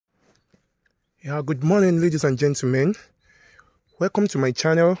Yeah, good morning, ladies and gentlemen. Welcome to my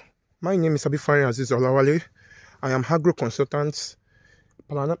channel. My name is Abifari Aziz Olawale. I am agro-consultant,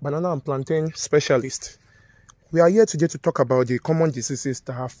 banana and plantain specialist. We are here today to talk about the common diseases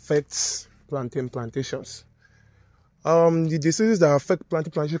that affect plantain plantations. The diseases that affect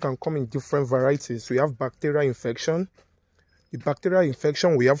plantain plantation can come in different varieties. We have bacterial infection. The bacterial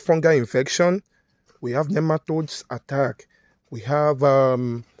infection, we have fungal infection. We have nematodes attack. We have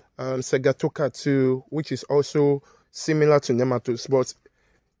Segatoka too, which is also similar to nematodes. But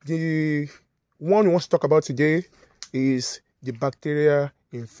the one we want to talk about today is the bacterial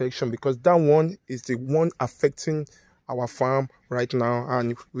infection, because that one is the one affecting our farm right now,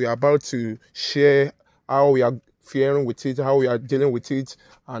 and we are about to share how we are faring with it, how we are dealing with it,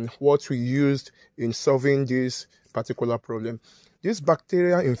 and what we used in solving this particular problem. This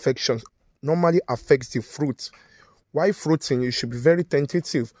bacterial infection normally affects the fruit. While fruiting, you should be very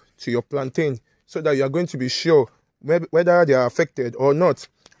tentative to your plantain so that you are going to be sure whether they are affected or not.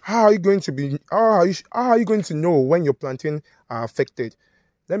 How are you going to know when your plantain are affected?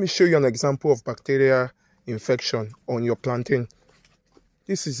 Let me show you an example of bacterial infection on your plantain.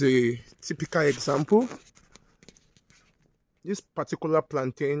 This is a typical example. This particular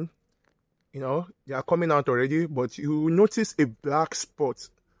plantain, they are coming out already, but you will notice a black spot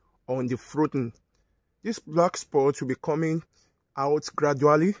on the fruiting. This black spot will be coming out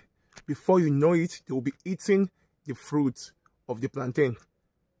gradually. Before you know it, they will be eating the fruit of the plantain.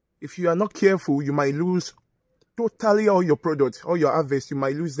 If you are not careful, you might lose totally all your products, all your harvest. You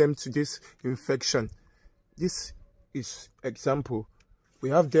might lose them to this infection. This is example. We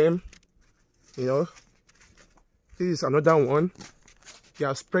have them, This is another one. They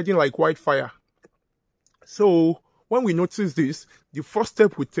are spreading like wildfire. So when we notice this, the first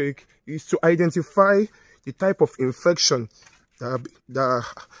step we take is to identify the type of infection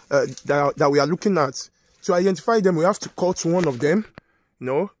that we are looking at. To identify them, we have to cut one of them,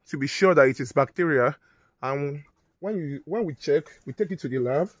 to be sure that it is bacteria. And when we check, we take it to the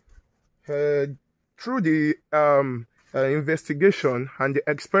lab. Through the investigation and the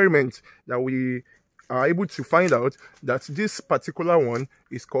experiment that we are able to find out that this particular one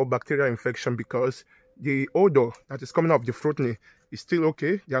is called bacterial infection, because the odor that is coming out of the fruiting is still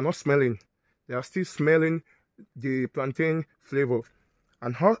okay. They are not smelling. They are still smelling the plantain flavor.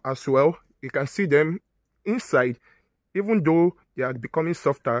 And as well, you can see them inside. Even though they are becoming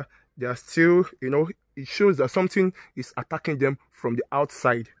softer, they are still, it shows that something is attacking them from the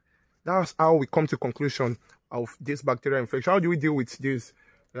outside. That's how we come to conclusion of this bacterial infection. How do we deal with this?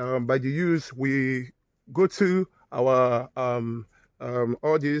 By the use, we go to our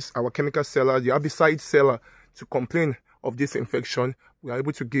our chemical seller, the herbicide seller, to complain of this infection. We are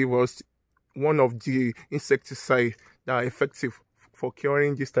able to give us one of the insecticides that are effective for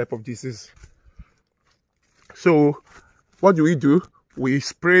curing this type of disease. So what do? We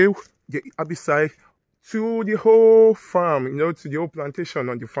spray the herbicide to the whole farm, to the whole plantation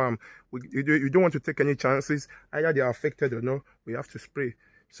on the farm. You don't want to take any chances. Either they are affected or not, we have to spray.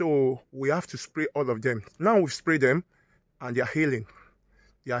 So we have to spray all of them. Now we've sprayed them and they are healing.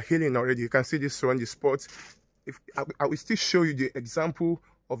 They are healing already. You can see this one, the spots. I will still show you the example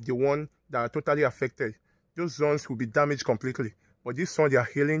of the one that are totally affected. Those ones will be damaged completely. But this one, they are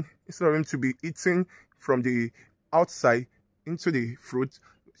healing. Instead of them to be eating from the outside into the fruit,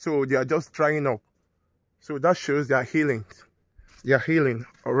 so they are just drying up. So that shows they are healing. They are healing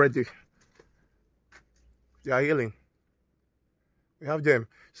already. They are healing. We have them.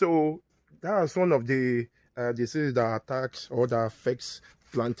 So that's one of the diseases that attacks or that affects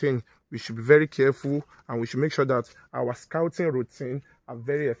plantain. We should be very careful, and we should make sure that our scouting routine are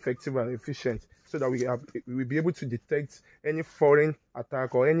very effective and efficient, so that we will be able to detect any foreign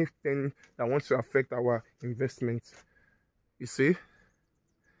attack or anything that wants to affect our investment. You see?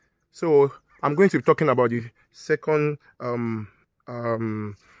 So I'm going to be talking about the second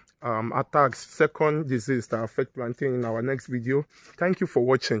second disease that affect plantain in our next video. Thank you for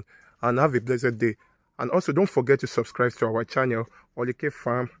watching, and have a blessed day. And also, don't forget to subscribe to our channel, Olike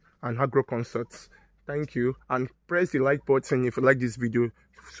Farm and Agro-consults. Thank you, and press the like button if you like this video,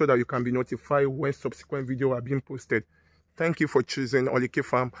 so that you can be notified when subsequent videos are being posted. Thank you for choosing Olike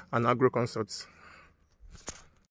Farm and Agro-consults.